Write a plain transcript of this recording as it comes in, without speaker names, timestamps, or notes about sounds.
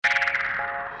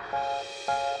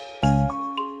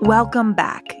Welcome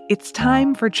back. It's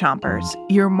time for Chompers,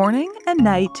 your morning and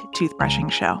night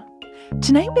toothbrushing show.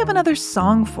 Tonight we have another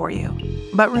song for you.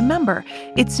 But remember,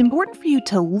 it's important for you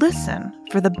to listen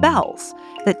for the bells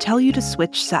that tell you to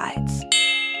switch sides.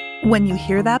 When you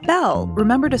hear that bell,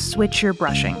 remember to switch your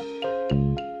brushing.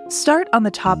 Start on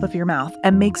the top of your mouth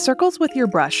and make circles with your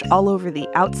brush all over the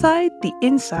outside, the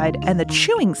inside, and the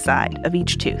chewing side of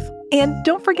each tooth. And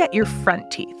don't forget your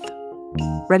front teeth.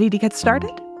 Ready to get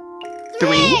started?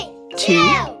 3, 2,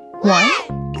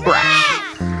 1, brush.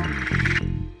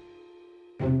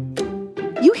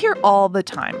 You hear all the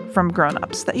time from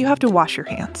grown-ups that you have to wash your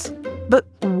hands. But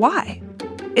why?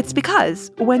 It's because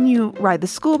when you ride the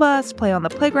school bus, play on the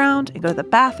playground, and go to the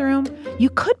bathroom, you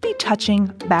could be touching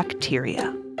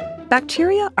bacteria.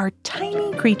 Bacteria are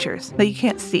tiny creatures that you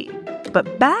can't see,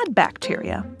 but bad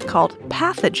bacteria, called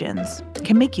pathogens,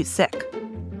 can make you sick.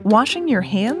 Washing your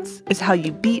hands is how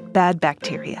you beat bad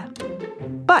bacteria.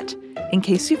 But in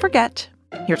case you forget,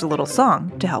 here's a little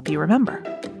song to help you remember.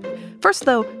 First,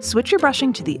 though, switch your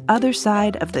brushing to the other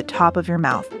side of the top of your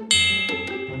mouth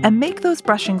and make those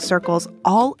brushing circles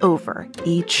all over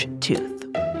each tooth.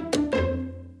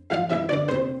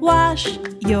 Wash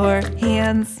your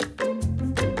hands.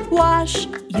 Wash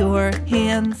your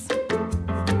hands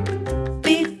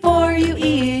before you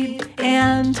eat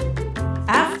and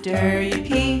after you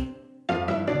pee.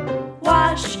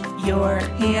 Wash your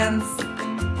hands.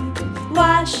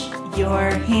 Wash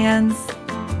your hands.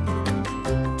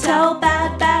 Tell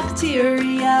bad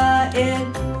bacteria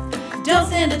it don't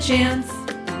stand a chance.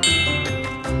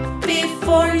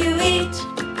 Before you eat,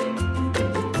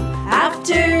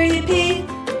 after you pee,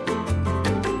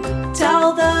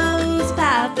 tell those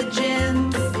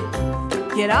pathogens,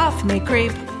 get off me,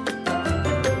 creep.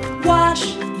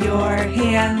 Wash your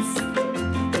hands.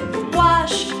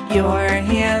 Wash your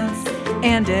hands.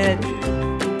 And it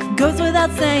goes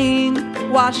without saying,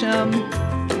 wash 'em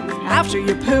after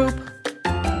you poop.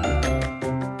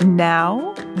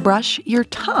 Now, brush your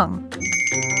tongue.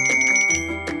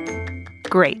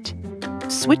 Great.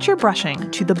 Switch your brushing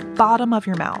to the bottom of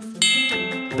your mouth,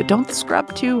 but don't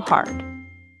scrub too hard.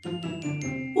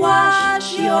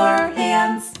 Wash your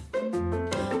hands.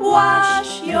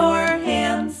 Wash your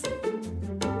hands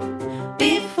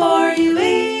before you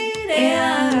eat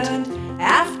and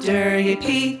after you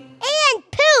pee. And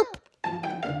poop!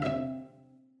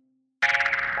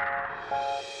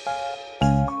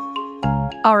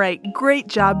 All right, great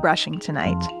job brushing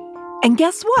tonight. And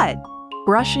guess what?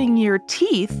 Brushing your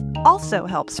teeth also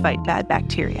helps fight bad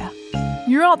bacteria.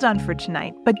 You're all done for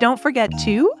tonight, but don't forget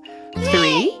to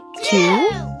 3, 2,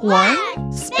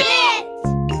 1, spit.